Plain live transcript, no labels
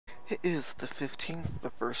It is the 15th,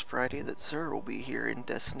 the first Friday that Sir will be here in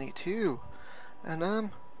Destiny 2.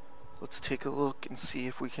 And let's take a look and see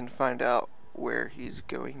if we can find out where he's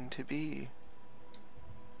going to be.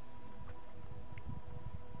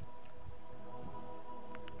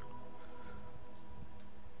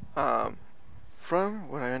 From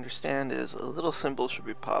what I understand is a little symbol should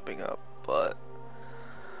be popping up, but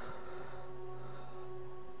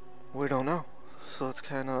we don't know. So let's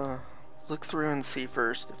kinda look through and see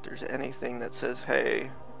first if there's anything that says,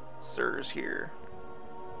 hey, Sir's here.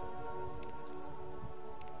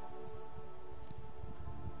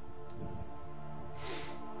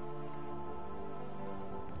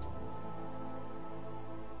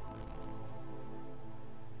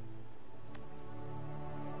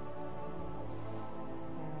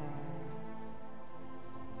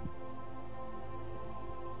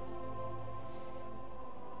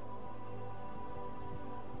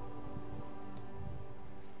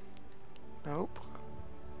 Nope.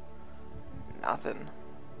 Nothing.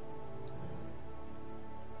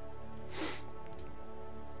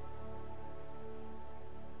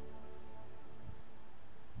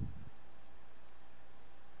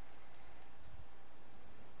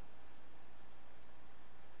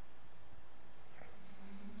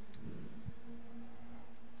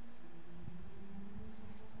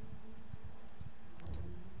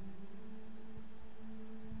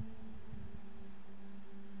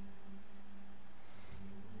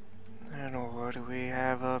 And what do we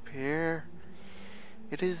have up here?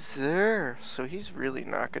 It is there, so he's really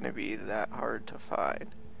not going to be that hard to find.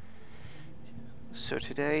 So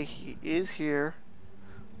today he is here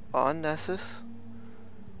on Nessus,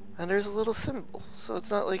 and there's a little symbol, so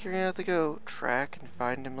it's not like you're going to have to go track and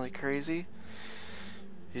find him like crazy.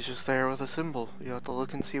 He's just there with a symbol. You have to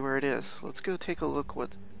look and see where it is. Let's go take a look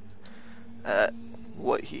at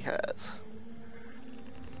what he has.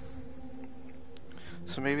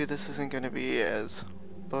 So maybe this isn't going to be as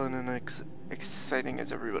fun and exciting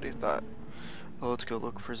as everybody thought. Oh, let's go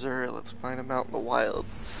look for Xur. Let's find him out in the wild.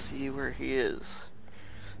 See where he is.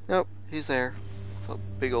 Nope, he's there. It's a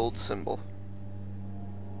big old symbol.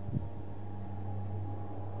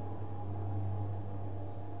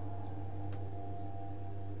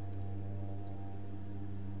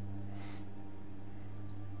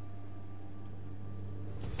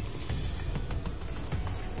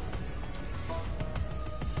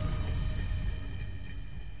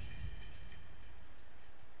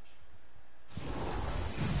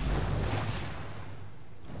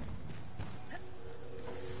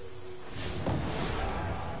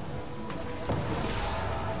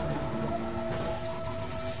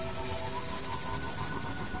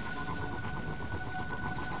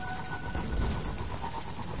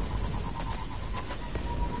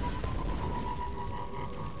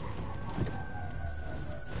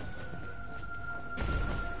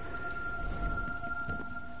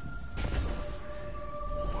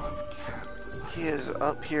 He is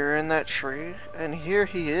up here in that tree, and here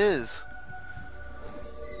he is.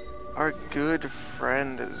 Our good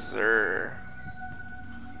friend Xur.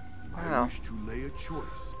 Wow. I wish to lay a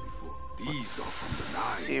choice before these are from the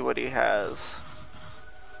Nile. See what he has.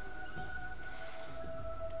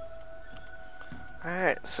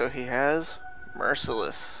 Alright, so he has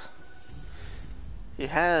Merciless. He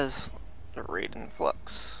has the Raiden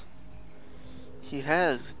Flux. He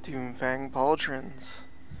has Doomfang Pauldrons.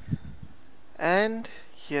 And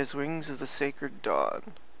he has Wings of the Sacred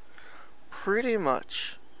Dawn. Pretty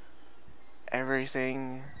much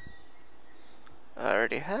everything I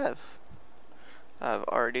already have. I've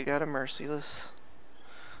already got a Merciless.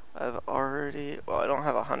 Well, I don't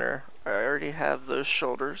have a Hunter. I already have those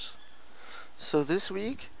shoulders. So this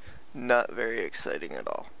week, not very exciting at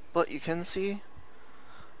all. But you can see,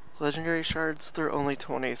 Legendary Shards, they're only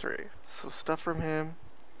 23. So stuff from him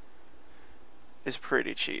is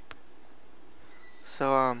pretty cheap.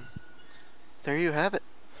 So, there you have it.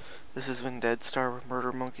 This has been Dedstar with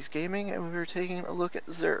Murder Monkeys Gaming, and we were taking a look at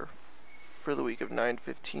Xur for the week of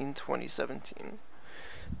 9/15/2017.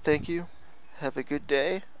 Thank you, have a good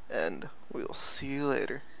day, and we'll see you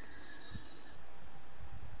later.